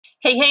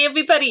Hey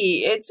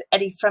everybody, it's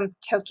Eddie from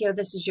Tokyo.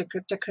 This is your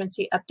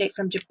cryptocurrency update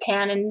from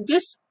Japan, and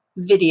this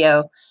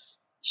video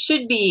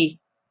should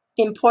be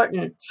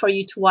important for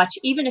you to watch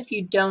even if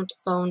you don't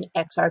own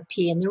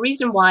XRP. And the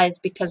reason why is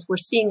because we're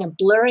seeing a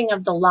blurring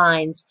of the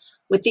lines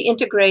with the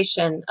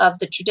integration of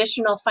the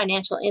traditional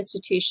financial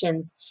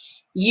institutions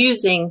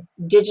using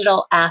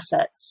digital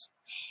assets.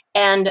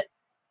 And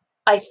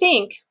I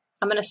think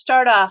I'm going to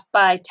start off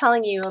by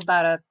telling you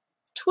about a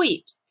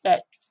tweet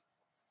that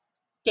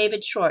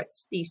David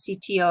Schwartz, the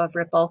CTO of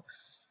Ripple,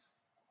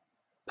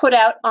 put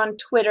out on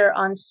Twitter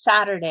on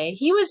Saturday.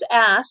 He was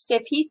asked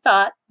if he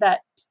thought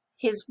that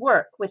his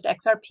work with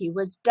XRP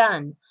was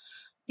done.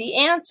 The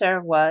answer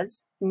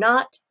was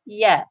not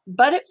yet,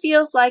 but it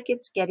feels like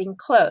it's getting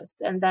close.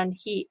 And then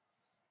he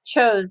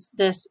chose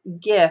this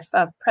GIF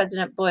of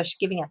President Bush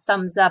giving a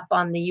thumbs up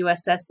on the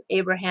USS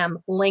Abraham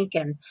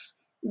Lincoln.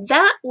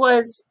 That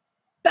was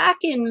back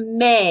in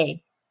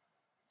May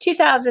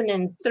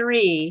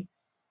 2003.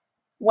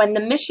 When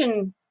the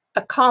mission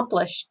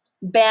accomplished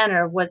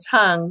banner was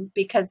hung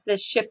because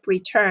this ship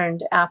returned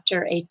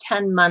after a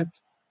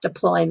 10-month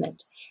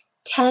deployment.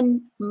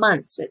 10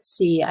 months at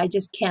sea, I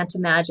just can't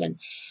imagine.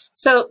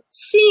 So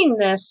seeing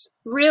this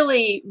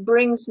really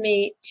brings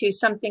me to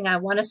something I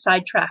want to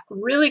sidetrack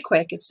really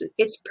quick.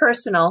 It's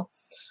personal,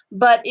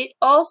 but it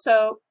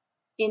also,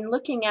 in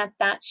looking at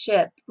that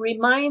ship,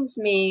 reminds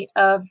me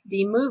of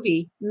the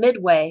movie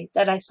Midway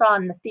that I saw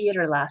in the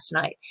theater last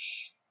night.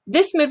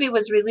 This movie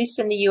was released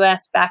in the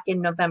US back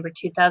in November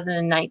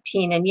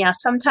 2019. And yeah,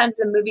 sometimes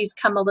the movies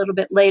come a little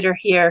bit later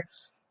here,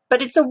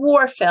 but it's a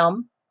war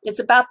film. It's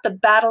about the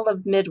Battle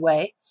of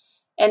Midway.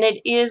 And it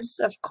is,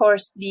 of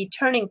course, the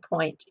turning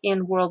point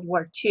in World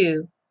War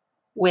II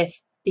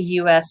with the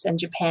US and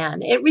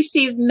Japan. It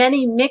received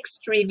many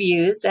mixed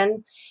reviews,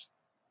 and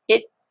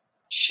it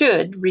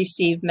should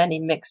receive many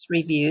mixed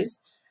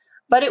reviews,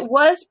 but it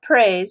was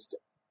praised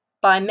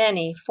by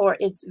many for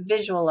its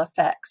visual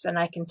effects, and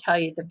I can tell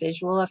you the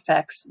visual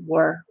effects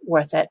were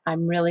worth it.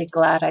 I'm really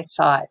glad I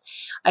saw it.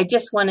 I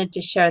just wanted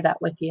to share that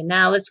with you.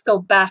 Now let's go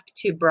back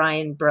to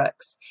Brian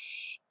Brooks.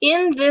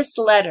 In this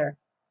letter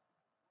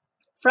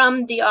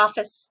from the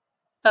Office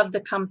of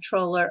the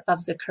Comptroller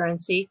of the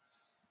Currency,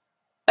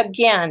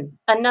 again,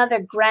 another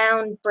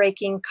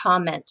groundbreaking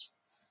comment.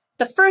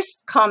 The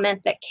first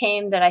comment that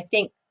came that I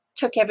think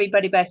took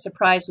everybody by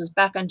surprise was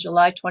back on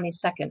July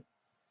 22nd,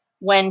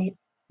 when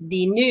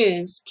the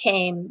news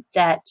came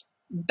that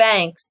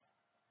banks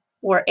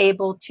were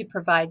able to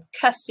provide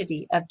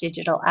custody of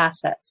digital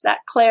assets. That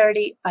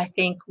clarity, I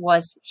think,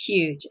 was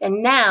huge.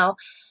 And now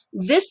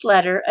this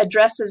letter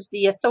addresses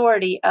the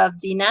authority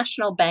of the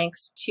national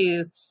banks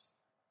to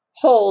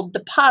hold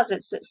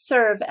deposits that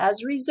serve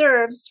as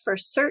reserves for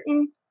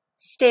certain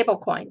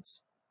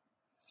stablecoins.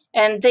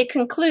 And they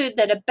conclude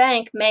that a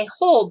bank may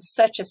hold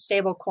such a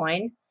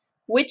stablecoin,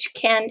 which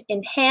can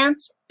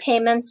enhance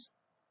payments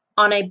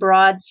on a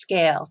broad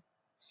scale.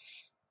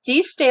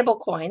 These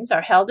stablecoins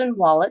are held in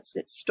wallets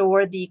that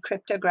store the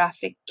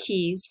cryptographic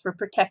keys for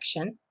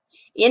protection.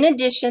 In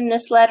addition,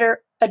 this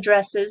letter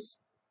addresses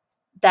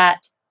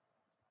that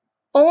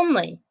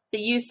only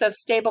the use of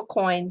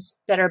stablecoins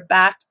that are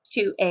backed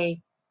to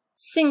a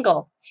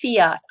single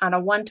fiat on a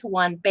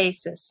one-to-one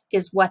basis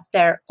is what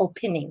they're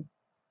opining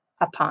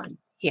upon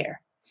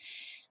here.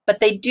 But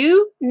they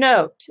do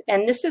note,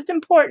 and this is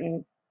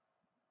important,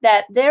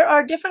 that there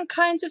are different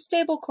kinds of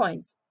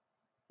stablecoins.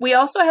 We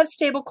also have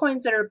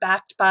stablecoins that are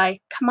backed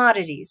by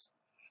commodities,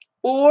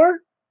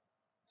 or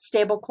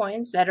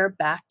stablecoins that are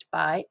backed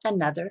by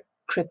another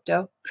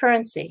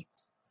cryptocurrency.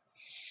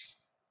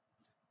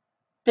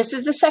 This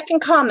is the second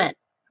comment.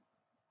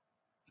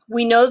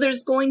 We know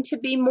there's going to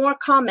be more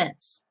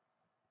comments.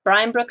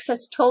 Brian Brooks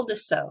has told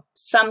us so.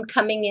 Some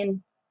coming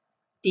in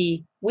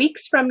the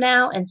weeks from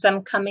now and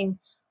some coming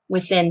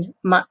within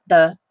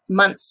the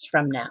months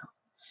from now.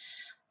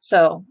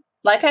 So,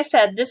 like I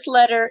said, this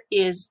letter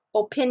is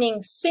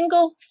opining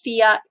single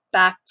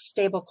fiat-backed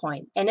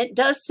stablecoin, and it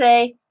does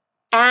say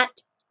at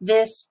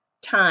this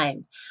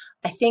time.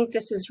 I think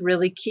this is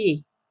really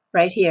key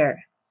right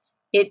here.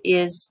 It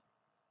is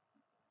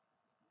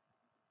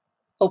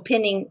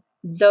opining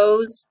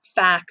those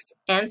facts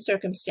and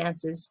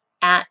circumstances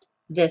at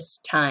this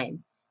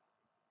time.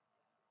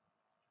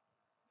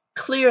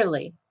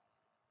 Clearly,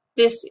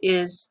 this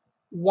is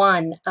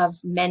one of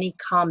many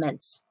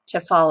comments to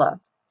follow.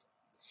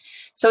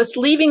 So it's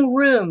leaving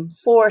room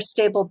for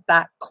stable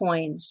backed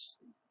coins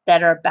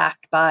that are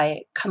backed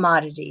by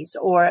commodities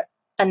or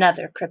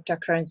another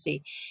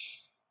cryptocurrency.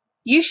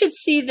 You should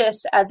see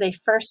this as a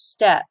first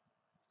step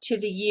to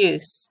the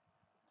use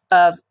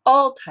of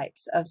all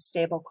types of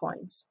stable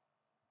coins.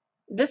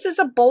 This is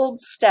a bold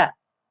step.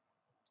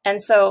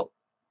 And so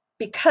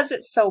because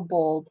it's so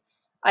bold,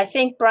 I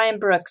think Brian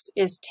Brooks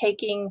is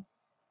taking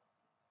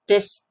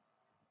this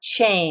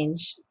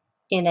change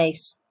in a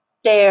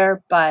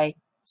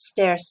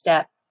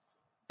stair-by-stair-step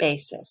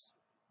basis.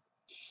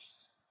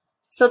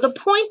 So the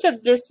point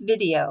of this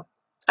video,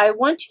 I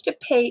want you to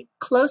pay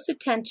close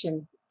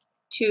attention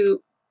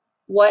to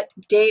what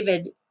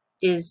David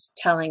is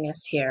telling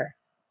us here.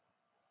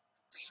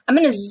 I'm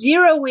going to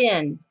zero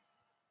in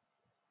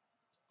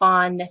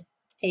on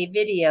a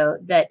video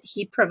that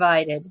he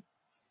provided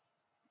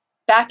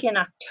back in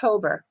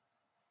October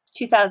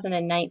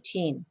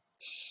 2019.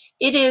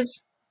 It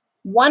is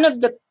one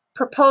of the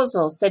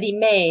proposals that he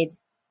made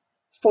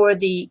for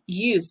the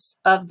use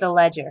of the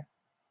ledger.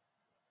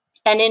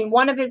 And in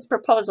one of his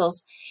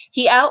proposals,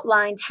 he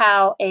outlined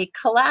how a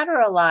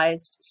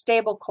collateralized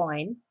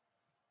stablecoin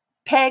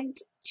pegged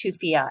to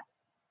fiat,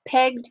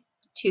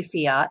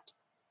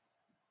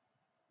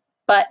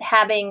 but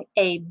having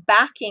a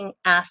backing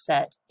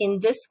asset. In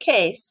this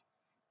case,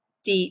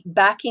 the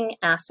backing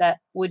asset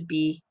would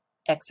be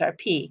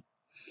XRP.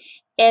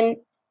 And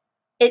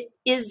it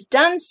is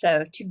done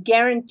so to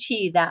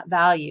guarantee that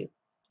value.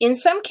 In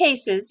some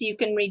cases, you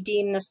can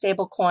redeem the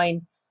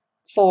stablecoin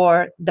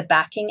for the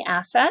backing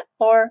asset,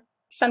 or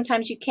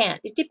sometimes you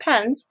can't. It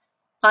depends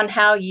on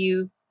how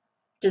you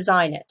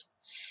design it.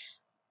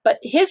 But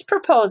his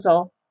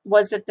proposal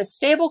was that the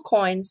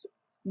stablecoins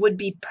would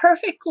be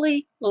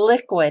perfectly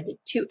liquid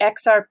to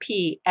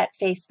XRP at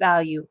face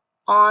value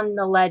on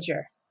the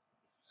ledger.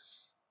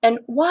 And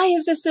why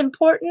is this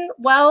important?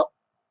 Well,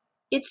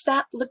 it's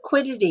that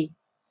liquidity.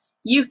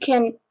 You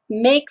can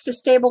make the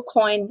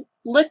stablecoin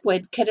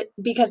liquid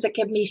because it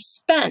can be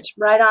spent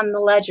right on the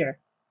ledger.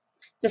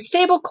 The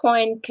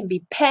stablecoin can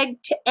be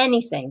pegged to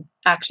anything,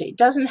 actually. It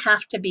doesn't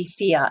have to be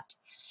fiat.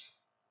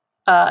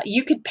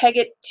 You could peg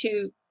it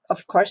to,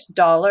 of course,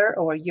 dollar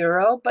or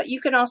euro, but you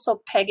can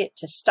also peg it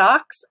to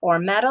stocks or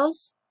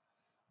metals,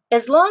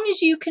 as long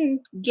as you can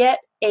get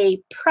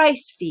a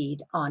price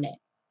feed on it.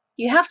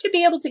 You have to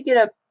be able to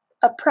get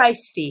a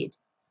price feed.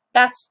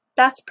 That's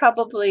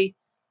probably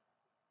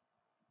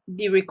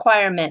the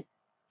requirement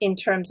in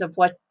terms of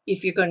what,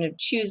 if you're going to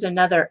choose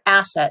another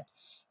asset,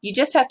 you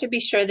just have to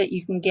be sure that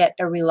you can get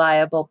a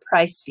reliable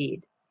price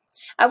feed.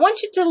 I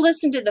want you to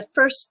listen to the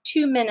first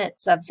 2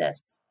 minutes of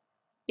this,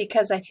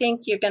 because I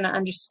think you're going to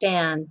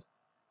understand,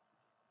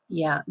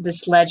 yeah,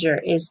 this ledger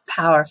is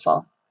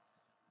powerful.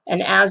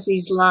 And as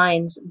these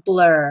lines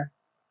blur,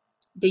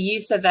 the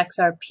use of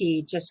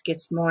XRP just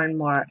gets more and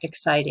more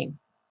exciting.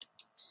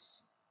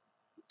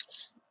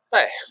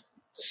 Hi,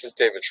 this is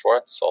David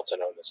Schwartz, also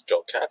known as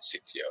Joel Katz,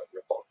 CTO at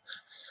Ripple.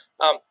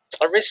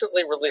 I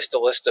recently released a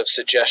list of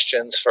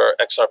suggestions for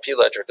XRP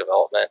ledger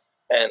development,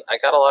 and I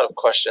got a lot of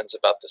questions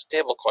about the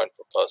stablecoin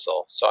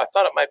proposal, so I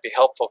thought it might be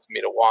helpful for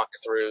me to walk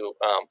through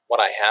what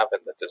I have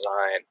in the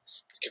design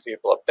to give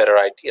people a better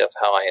idea of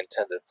how I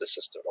intended the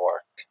system to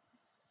work.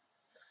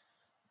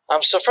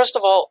 So first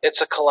of all,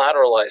 it's a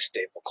collateralized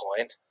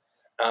stablecoin.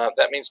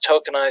 That means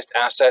tokenized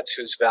assets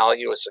whose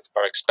value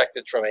are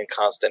expected to remain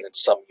constant in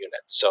some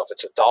unit. So if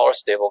it's a dollar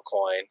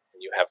stablecoin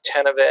and you have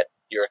 10 of it,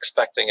 you're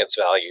expecting its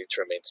value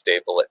to remain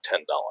stable at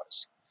 $10.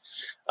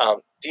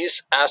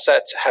 These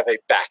assets have a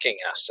backing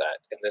asset,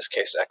 in this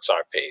case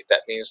XRP.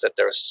 That means that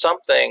there is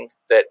something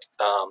that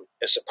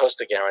is supposed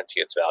to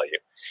guarantee its value.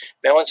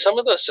 Now, in some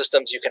of those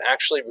systems, you can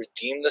actually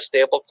redeem the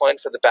stablecoin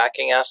for the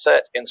backing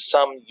asset. In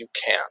some, you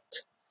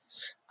can't.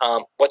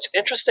 What's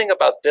interesting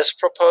about this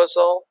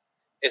proposal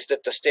is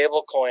that the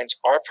stable coins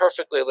are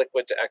perfectly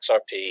liquid to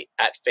XRP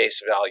at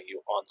face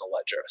value on the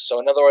ledger. So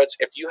in other words,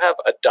 if you have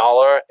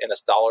 $1 in a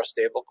dollar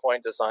stable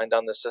coin designed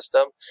on the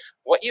system,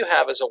 what you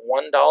have is a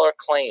 $1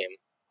 claim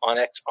on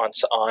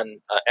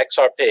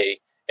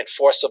XRP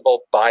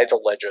enforceable by the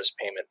ledger's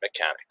payment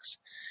mechanics.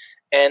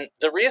 And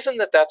the reason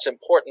that that's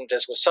important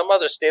is with some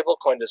other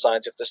stablecoin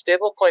designs, if the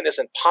stablecoin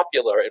isn't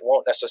popular, it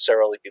won't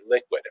necessarily be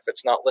liquid. If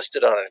it's not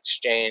listed on an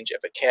exchange,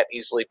 if it can't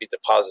easily be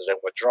deposited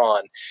and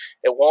withdrawn,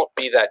 it won't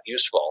be that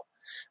useful.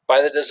 By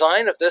the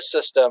design of this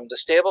system, the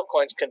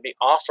stablecoins can be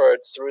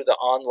offered through the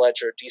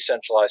on-ledger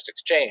decentralized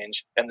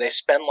exchange, and they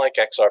spend like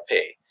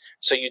XRP.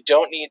 So you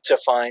don't need to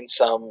find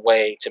some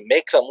way to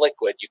make them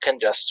liquid. You can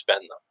just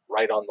spend them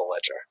right on the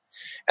ledger.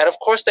 And of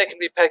course, they can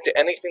be pegged to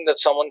anything that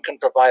someone can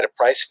provide a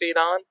price feed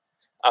on.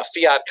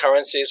 Fiat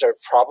currencies are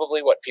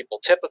probably what people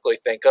typically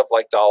think of,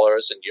 like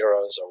dollars and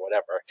euros or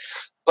whatever.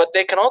 But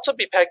they can also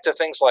be pegged to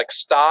things like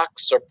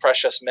stocks or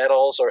precious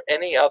metals or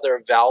any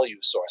other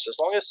value source. As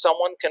long as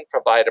someone can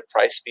provide a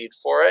price feed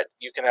for it,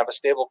 you can have a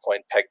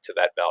stablecoin pegged to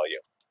that value.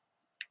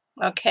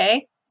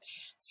 Okay.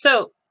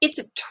 So it's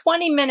a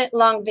 20-minute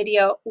long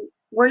video.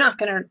 We're not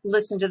going to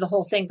listen to the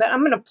whole thing, but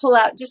I'm going to pull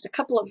out just a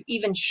couple of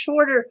even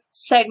shorter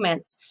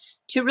segments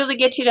to really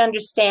get you to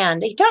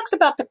understand. He talks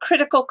about the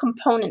critical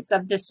components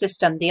of this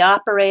system: the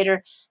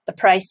operator, the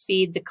price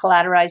feed, the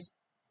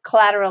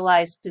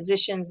collateralized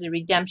positions, the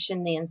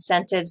redemption, the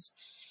incentives.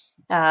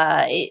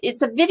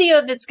 It's a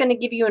video that's going to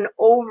give you an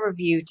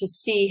overview to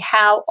see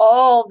how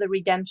all the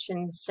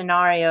redemption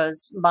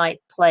scenarios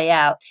might play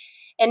out.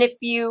 And if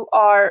you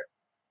are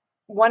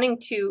wanting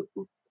to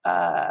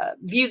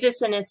view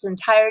this in its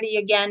entirety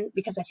again,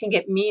 because I think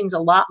it means a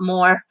lot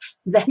more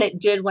than it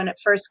did when it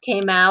first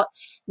came out.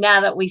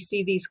 Now that we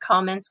see these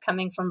comments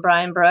coming from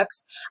Brian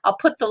Brooks, I'll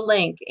put the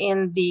link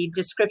in the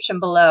description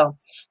below.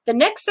 The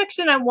next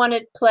section I want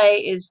to play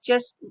is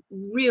just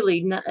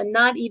really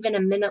not even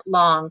a minute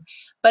long,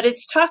 but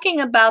it's talking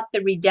about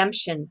the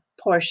redemption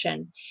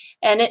portion,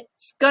 and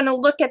it's going to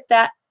look at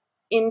that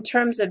in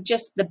terms of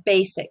just the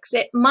basics.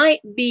 It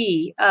might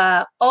be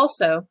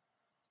also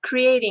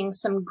creating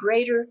some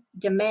greater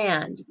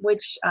demand,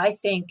 which I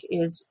think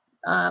is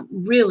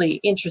really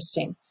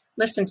interesting.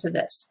 Listen to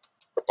this.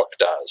 The book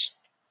does.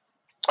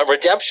 A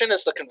redemption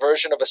is the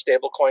conversion of a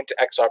stablecoin to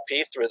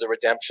XRP through the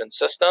redemption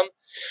system.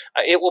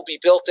 It will be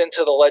built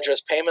into the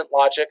ledger's payment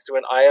logic through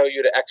an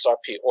IOU to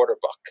XRP order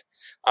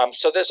book.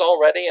 So there's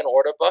already an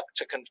order book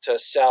to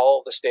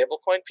sell the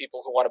stablecoin.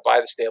 People who want to buy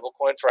the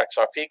stablecoin for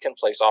XRP can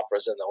place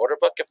offers in the order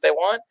book if they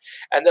want,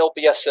 and there'll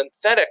be a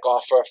synthetic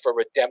offer for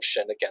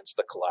redemption against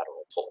the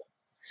collateral pool.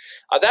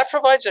 That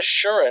provides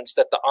assurance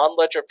that the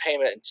on-ledger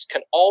payments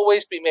can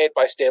always be made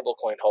by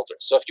stablecoin holders.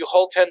 So if you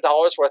hold $10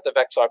 worth of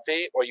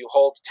XRP or you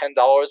hold $10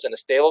 in a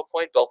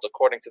stablecoin built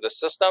according to the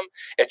system,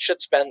 it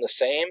should spend the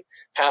same.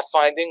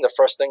 Pathfinding, the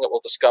first thing it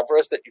will discover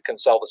is that you can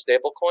sell the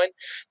stablecoin.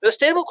 The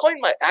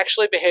stablecoin might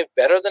actually behave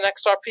better than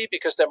XRP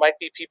because there might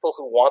be people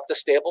who want the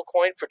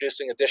stablecoin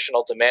producing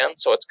additional demand.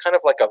 So it's kind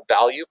of like a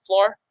value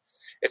floor.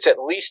 It's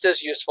at least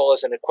as useful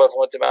as an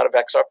equivalent amount of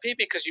XRP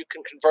because you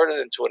can convert it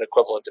into an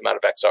equivalent amount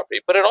of XRP,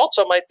 but it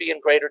also might be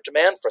in greater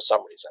demand for some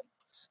reason.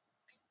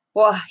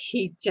 Well,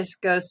 he just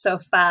goes so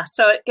fast.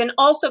 So it can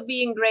also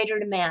be in greater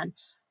demand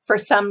for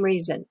some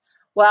reason.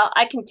 Well,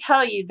 I can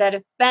tell you that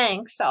if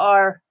banks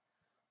are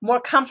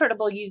more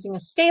comfortable using a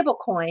stable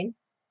coin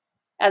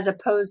as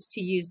opposed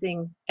to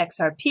using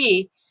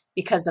XRP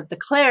because of the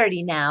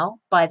clarity now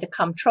by the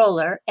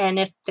comptroller, and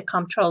if the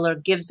comptroller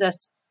gives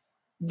us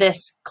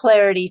this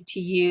clarity to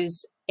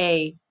use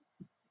a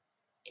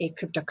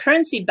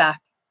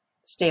cryptocurrency-backed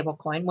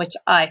stablecoin, which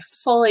I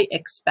fully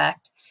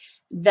expect,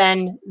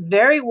 then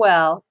very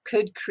well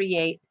could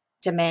create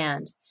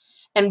demand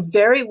and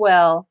very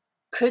well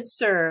could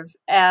serve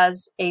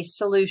as a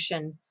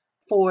solution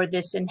for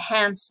this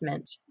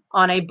enhancement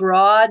on a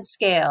broad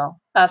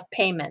scale of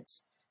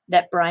payments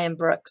that Brian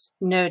Brooks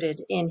noted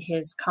in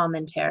his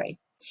commentary.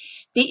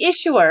 The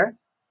issuer,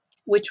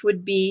 which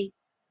would be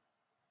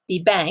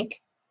the bank,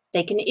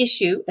 they can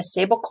issue a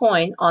stable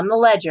coin on the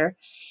ledger.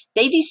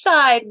 They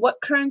decide what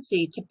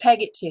currency to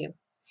peg it to,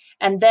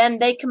 and then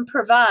they can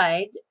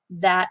provide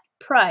that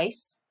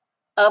price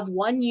of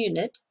 1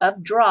 unit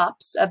of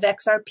drops of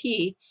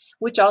XRP,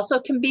 which also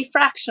can be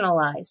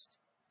fractionalized.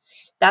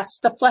 That's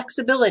the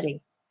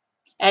flexibility.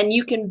 And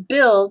you can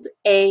build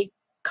a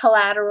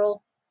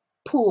collateral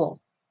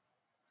pool,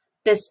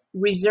 this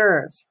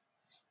reserve,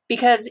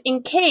 because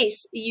in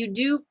case you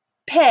do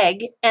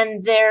peg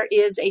and there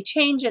is a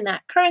change in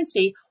that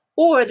currency,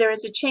 or there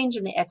is a change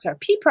in the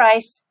XRP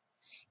price,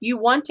 you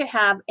want to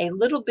have a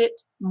little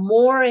bit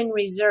more in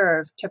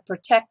reserve to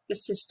protect the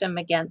system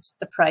against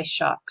the price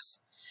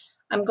shocks.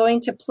 I'm going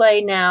to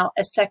play now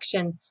a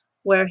section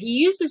where he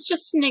uses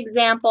just an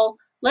example.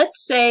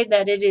 Let's say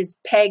that it is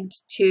pegged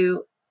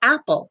to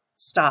Apple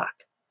stock.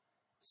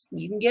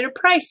 You can get a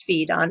price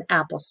feed on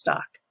Apple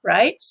stock,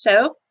 right?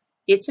 So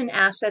it's an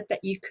asset that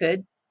you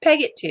could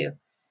peg it to.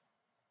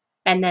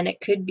 And then it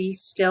could be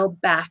still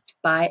backed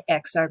by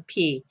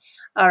XRP.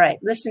 All right,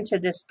 listen to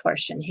this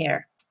portion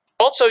here.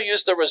 Also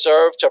use the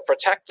reserve to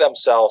protect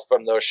themselves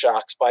from those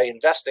shocks by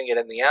investing it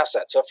in the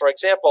asset. So for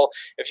example,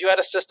 if you had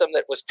a system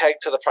that was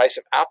pegged to the price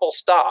of Apple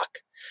stock,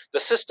 the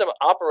system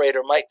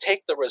operator might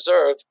take the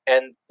reserve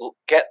and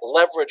get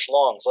leverage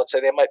longs. Let's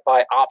say they might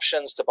buy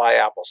options to buy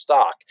Apple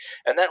stock.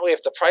 And that way,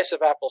 if the price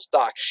of Apple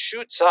stock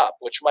shoots up,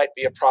 which might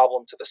be a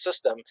problem to the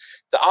system,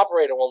 the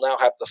operator will now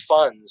have the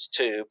funds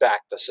to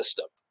back the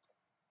system.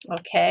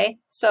 Okay,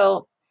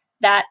 so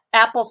that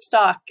Apple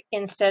stock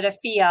instead of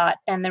fiat,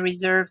 and the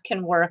reserve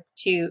can work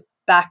to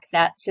back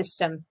that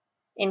system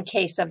in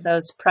case of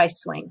those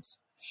price swings.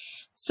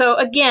 So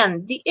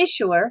again, the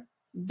issuer,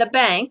 the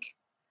bank,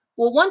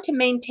 will want to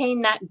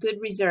maintain that good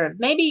reserve.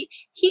 Maybe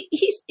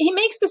he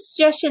makes the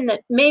suggestion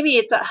that maybe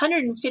it's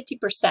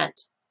 150%.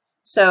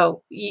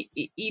 So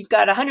you've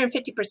got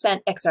 150%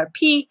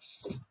 XRP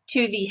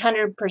to the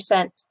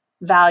 100%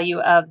 value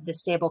of the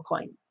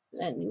stablecoin.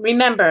 And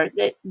remember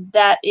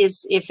that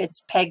is if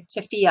it's pegged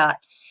to fiat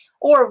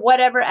or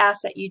whatever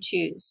asset you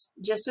choose,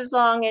 just as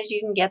long as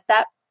you can get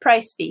that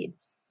price feed.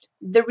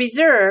 The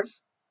reserve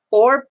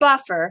or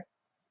buffer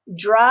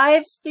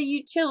drives the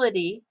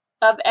utility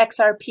of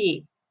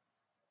XRP.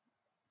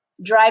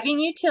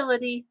 Driving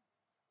utility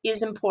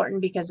is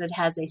important because it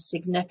has a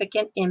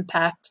significant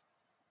impact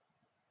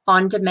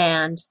on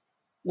demand,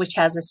 which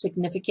has a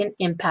significant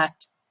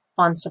impact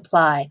on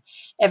supply.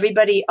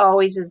 Everybody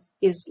always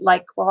is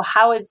like, well,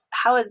 how is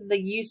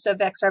the use of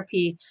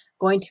XRP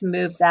going to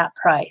move that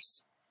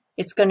price?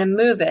 It's going to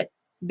move it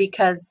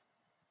because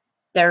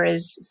there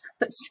is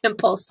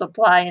simple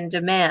supply and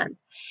demand.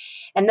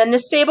 And then the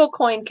stable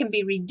coin can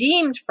be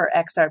redeemed for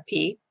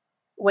XRP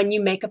when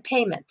you make a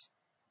payment.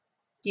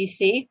 Do you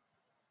see?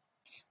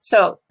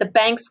 So the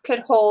banks could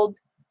hold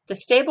the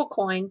stable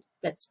coin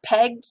that's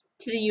pegged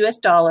to the US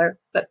dollar,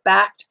 but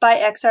backed by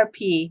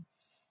XRP,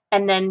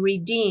 and then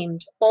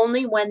redeemed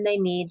only when they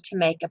need to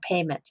make a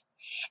payment.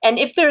 And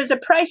if there is a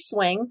price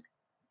swing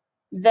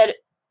that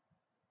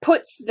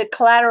puts the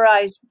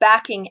collateralized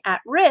backing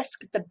at risk,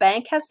 the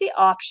bank has the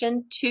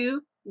option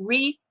to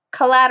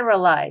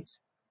re-collateralize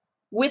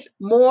with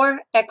more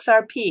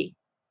XRP.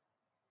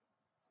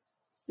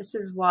 This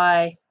is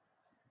why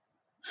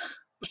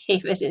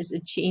David is a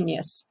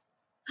genius.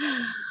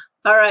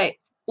 All right,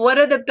 what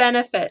are the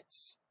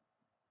benefits?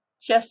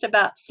 Just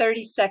about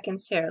 30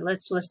 seconds here.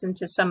 Let's listen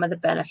to some of the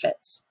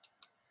benefits.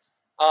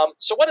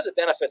 So what are the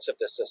benefits of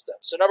this system?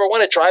 So number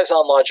one, it drives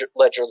on ledger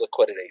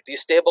liquidity.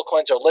 These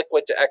stablecoins are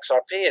liquid to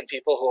XRP, and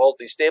people who hold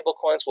these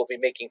stablecoins will be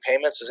making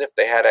payments as if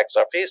they had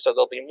XRP, so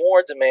there'll be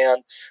more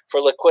demand for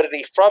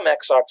liquidity from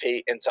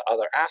XRP into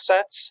other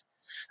assets.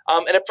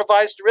 And it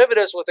provides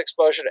derivatives with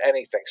exposure to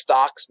anything,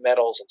 stocks,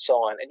 metals, and so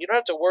on. And you don't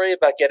have to worry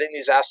about getting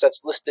these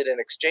assets listed in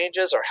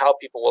exchanges or how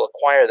people will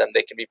acquire them.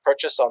 They can be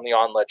purchased on the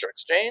on-ledger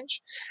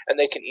exchange, and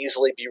they can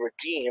easily be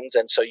redeemed,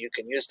 and so you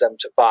can use them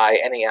to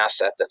buy any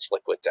asset that's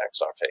liquid to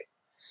XRP.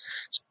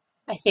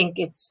 I think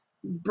it's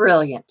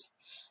brilliant.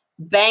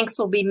 Banks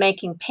will be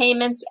making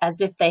payments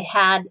as if they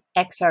had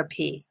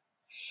XRP.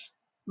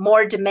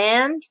 More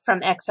demand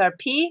from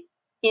XRP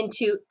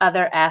into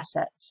other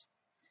assets.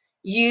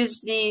 Use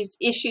these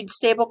issued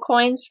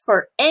stablecoins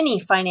for any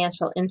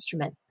financial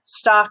instrument,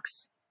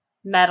 stocks,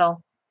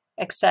 metal,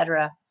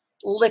 etc.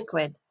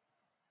 Liquid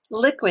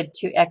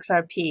to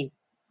XRP.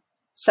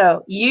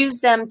 So use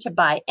them to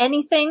buy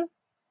anything.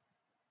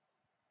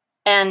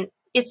 And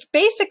it's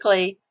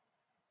basically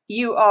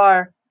you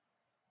are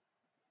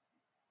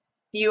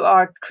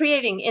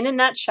creating, in a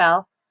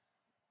nutshell,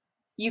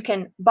 you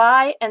can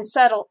buy and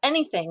settle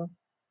anything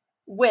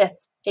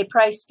with a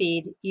price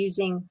feed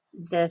using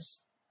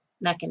this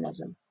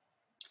mechanism.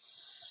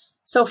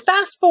 So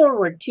fast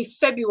forward to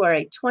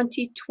February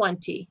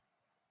 2020.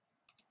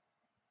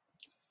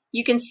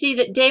 You can see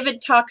that David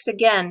talks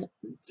again,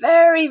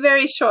 very,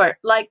 very short,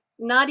 like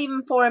not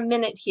even for a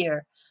minute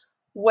here,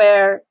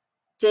 where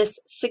this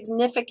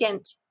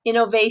significant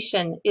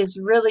innovation is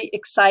really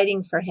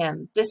exciting for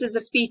him. This is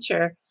a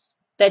feature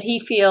that he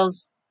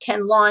feels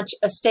can launch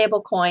a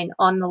stablecoin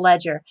on the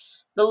ledger.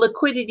 The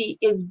liquidity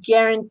is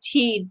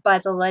guaranteed by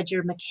the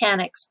ledger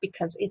mechanics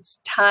because it's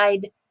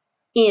tied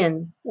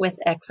in with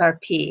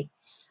XRP.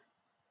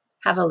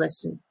 Have a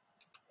listen.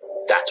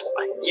 That's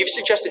why. You've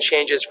suggested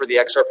changes for the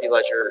XRP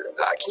ledger.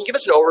 Can you give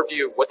us an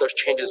overview of what those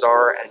changes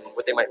are and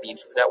what they might mean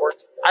for the network?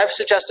 I've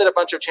suggested a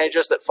bunch of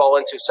changes that fall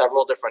into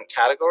several different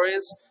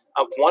categories.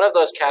 One of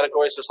those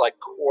categories is like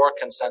core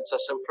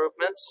consensus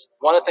improvements.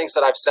 One of the things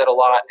that I've said a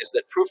lot is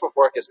that proof of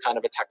work is kind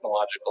of a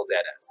technological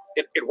dead end.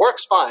 It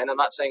works fine. I'm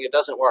not saying it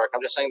doesn't work.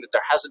 I'm just saying that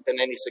there hasn't been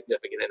any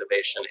significant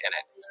innovation in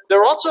it. There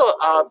are also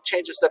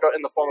changes that are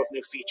in the form of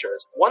new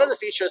features. One of the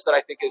features that I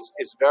think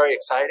is very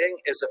exciting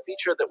is a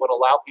feature that would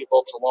allow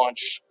people to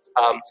launch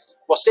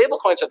well,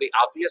 stablecoins are the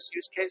obvious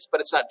use case, but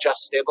it's not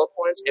just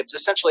stablecoins. It's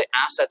essentially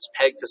assets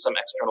pegged to some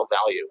external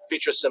value.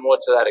 Features similar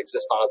to that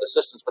exist on other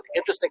systems. But the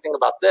interesting thing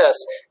about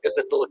this is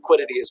that the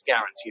liquidity is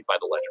guaranteed by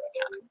the ledger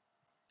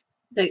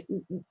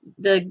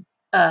mechanic.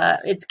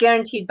 It's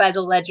guaranteed by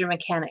the ledger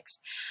mechanics.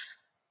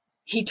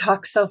 He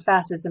talks so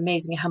fast, it's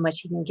amazing how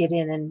much he can get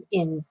in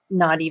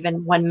not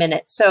even 1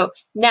 minute. So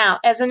now,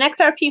 as an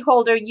XRP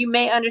holder, you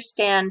may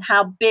understand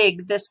how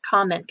big this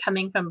comment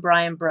coming from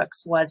Brian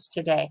Brooks was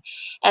today.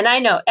 And I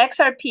know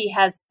XRP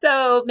has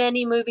so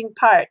many moving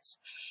parts.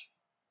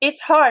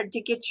 It's hard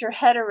to get your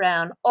head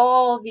around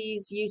all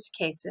these use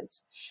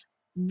cases.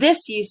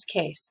 This use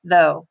case,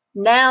 though,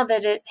 now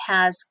that it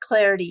has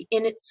clarity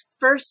in its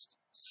first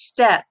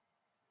step,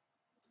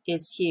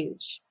 is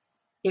huge.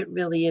 It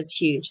really is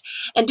huge.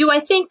 And do I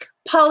think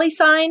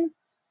Polysign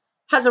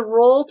has a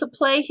role to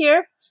play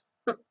here?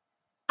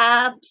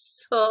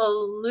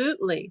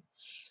 Absolutely.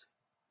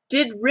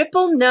 Did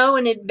Ripple know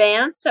in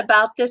advance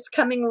about this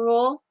coming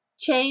rule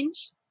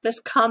change,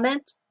 this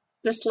comment,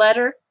 this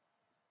letter?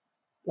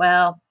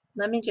 Well,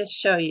 let me just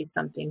show you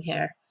something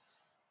here.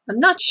 I'm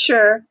not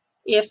sure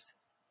if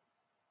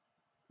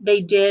they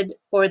did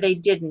or they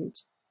didn't.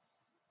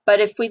 But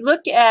if we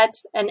look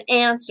at an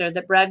answer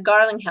that Brad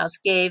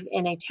Garlinghouse gave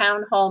in a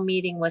town hall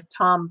meeting with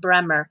Tom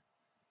Bremer,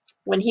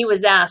 when he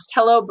was asked,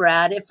 "Hello,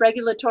 Brad, if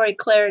regulatory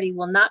clarity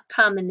will not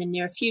come in the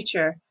near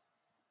future,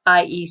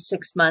 i.e.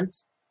 6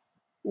 months,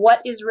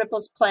 what is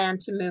Ripple's plan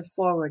to move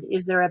forward?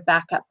 Is there a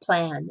backup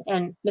plan?"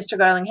 And Mr.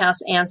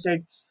 Garlinghouse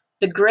answered,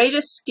 "The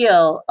greatest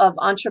skill of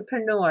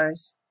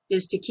entrepreneurs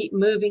is to keep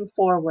moving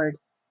forward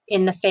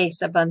in the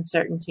face of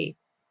uncertainty."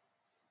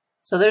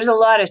 So there's a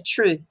lot of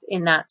truth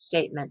in that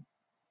statement,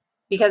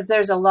 because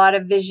there's a lot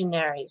of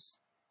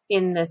visionaries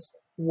in this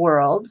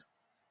world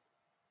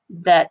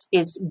that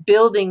is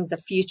building the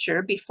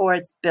future before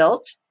it's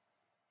built.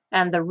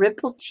 And the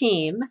Ripple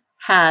team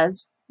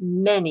has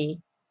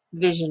many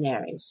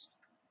visionaries.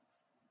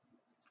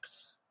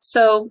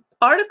 So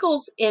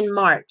articles in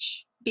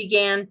March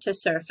began to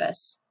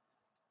surface.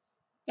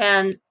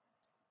 And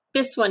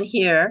this one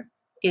here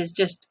is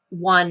just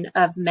one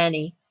of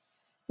many,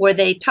 where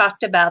they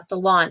talked about the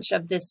launch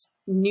of this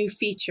new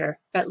feature,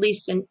 at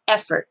least an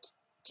effort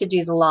to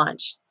do the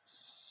launch.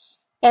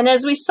 And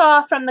as we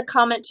saw from the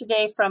comment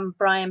today from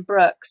Brian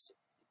Brooks,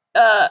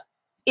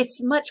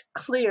 it's much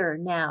clearer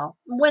now.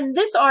 When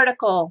this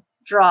article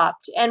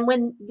dropped and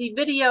when the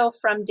video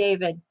from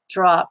David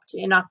dropped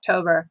in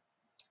October,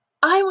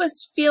 I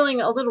was feeling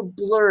a little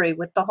blurry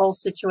with the whole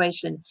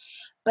situation.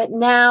 But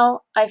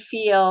now I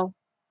feel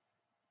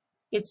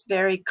it's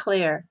very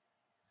clear.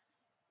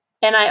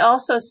 And I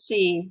also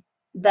see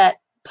that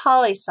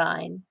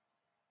Polysign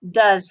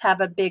does have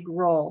a big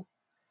role.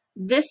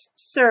 This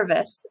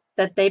service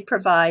that they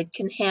provide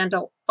can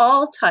handle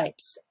all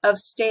types of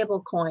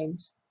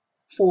stablecoins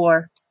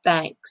for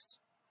banks.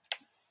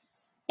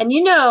 And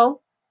you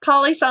know,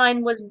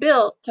 Polysign was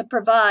built to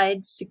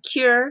provide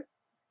secure,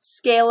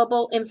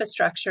 scalable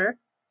infrastructure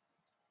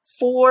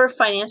for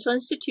financial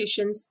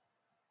institutions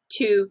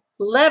to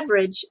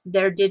leverage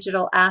their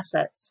digital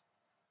assets.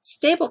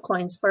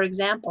 Stablecoins, for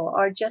example,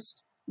 are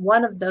just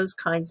one of those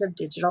kinds of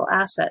digital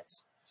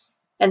assets.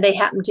 And they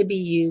happen to be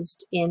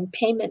used in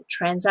payment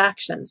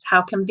transactions.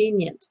 How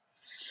convenient.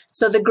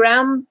 So the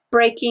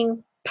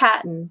groundbreaking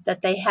patent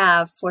that they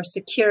have for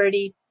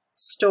security,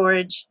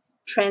 storage,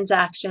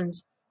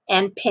 transactions,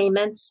 and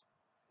payments,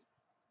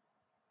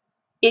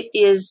 it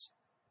is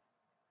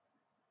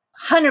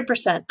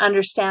 100%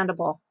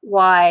 understandable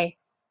why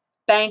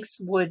banks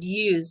would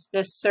use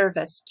this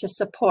service to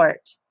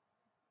support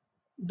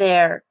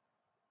their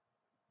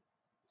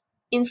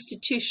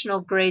institutional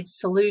grade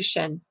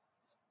solution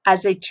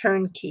as a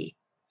turnkey.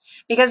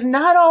 Because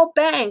not all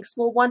banks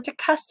will want to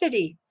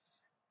custody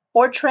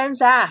or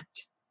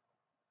transact.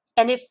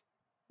 And if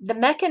the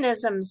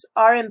mechanisms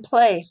are in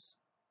place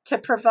to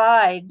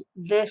provide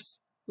this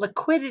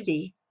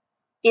liquidity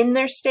in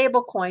their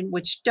stablecoin,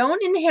 which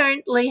don't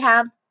inherently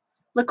have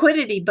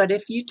liquidity, but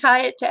if you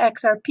tie it to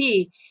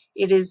XRP,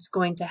 it is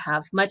going to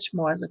have much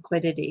more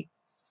liquidity.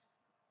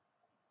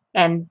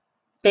 And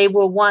they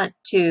will want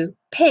to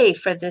pay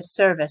for this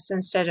service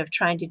instead of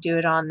trying to do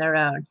it on their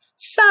own.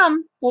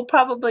 Some will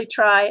probably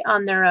try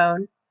on their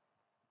own,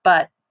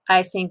 but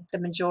I think the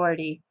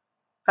majority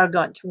are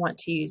going to want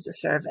to use the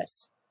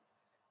service.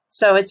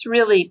 So it's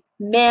really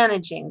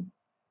managing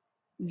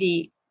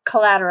the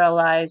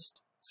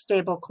collateralized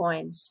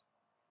stablecoins.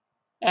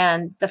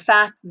 And the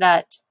fact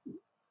that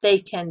they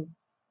can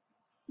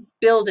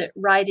build it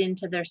right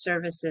into their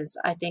services,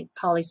 I think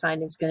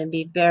Polysign is going to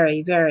be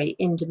very, very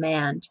in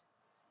demand.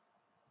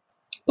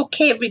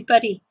 Okay,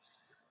 everybody,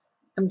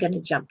 I'm going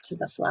to jump to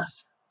the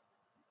fluff.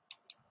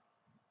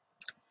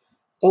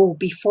 Oh,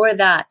 before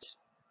that,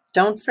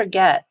 don't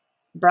forget,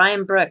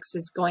 Brian Brooks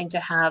is going to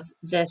have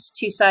this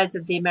Two Sides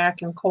of the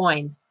American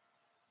Coin,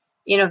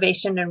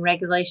 Innovation and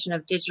Regulation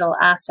of Digital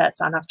Assets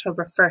on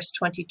October 1st,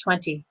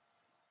 2020,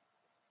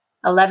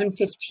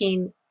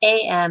 11:15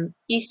 a.m.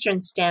 Eastern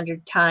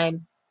Standard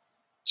Time.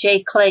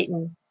 Jay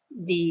Clayton,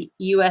 the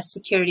U.S.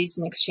 Securities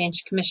and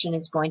Exchange Commission,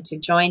 is going to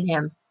join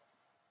him.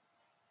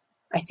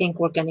 I think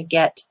we're going to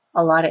get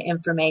a lot of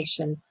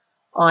information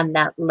on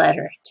that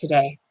letter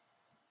today.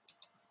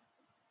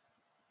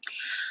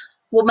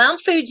 Well, Mount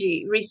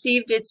Fuji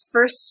received its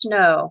first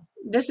snow.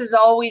 This is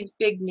always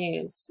big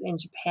news in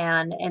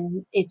Japan,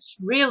 and it's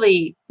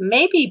really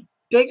maybe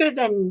bigger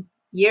than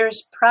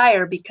years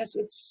prior because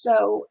it's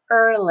so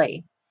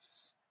early.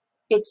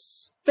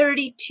 It's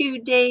 32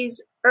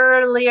 days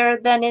earlier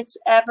than it's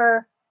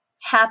ever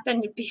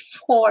happened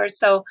before.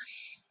 So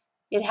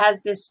it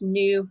has this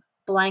new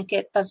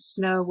blanket of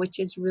snow, which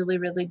is really,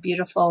 really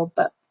beautiful.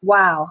 But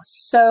wow,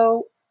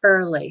 so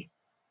early.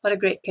 What a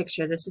great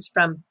picture. This is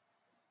from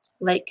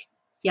Lake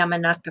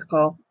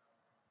Yamanakako,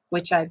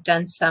 which I've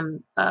done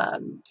some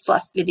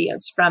fluff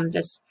videos from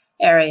this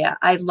area.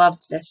 I love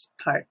this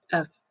part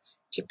of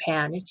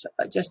Japan. It's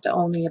just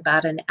only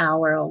about an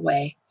hour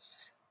away,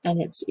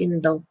 and it's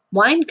in the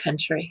wine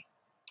country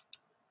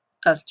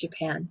of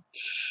Japan.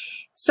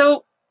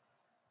 So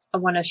I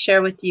want to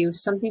share with you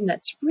something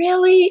that's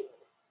really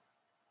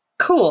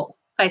cool,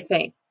 I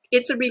think.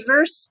 It's a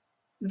reverse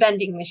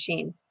vending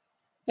machine.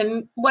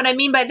 And what I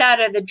mean by that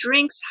are the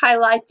drinks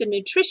highlight the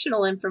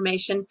nutritional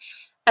information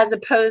as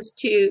opposed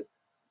to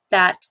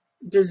that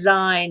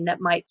design that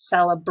might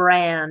sell a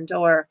brand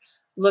or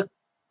look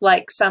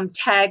like some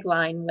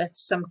tagline with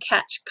some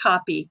catch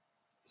copy.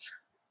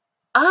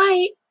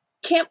 I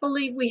can't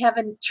believe we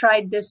haven't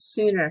tried this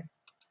sooner.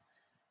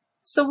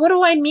 So what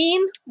do I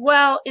mean?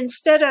 Well,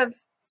 instead of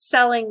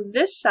selling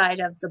this side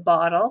of the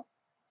bottle,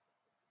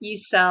 you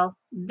sell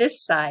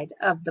this side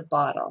of the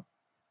bottle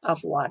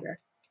of water.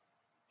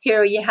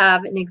 Here you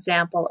have an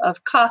example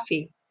of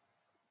coffee.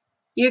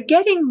 You're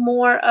getting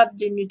more of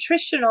the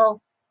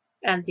nutritional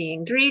and the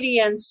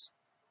ingredients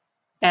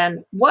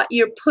and what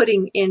you're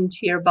putting into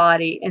your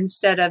body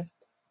instead of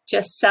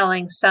just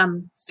selling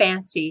some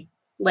fancy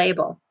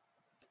label.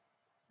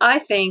 I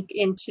think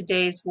in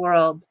today's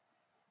world,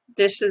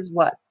 this is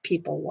what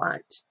people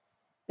want.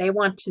 They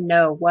want to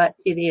know what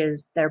it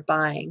is they're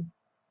buying.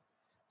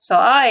 So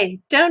I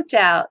don't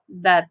doubt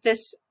that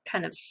this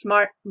kind of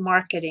smart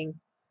marketing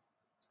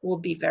will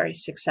be very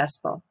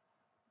successful.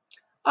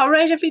 All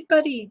right,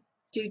 everybody,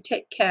 do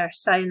take care.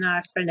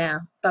 Sayonara for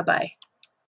now. Bye-bye.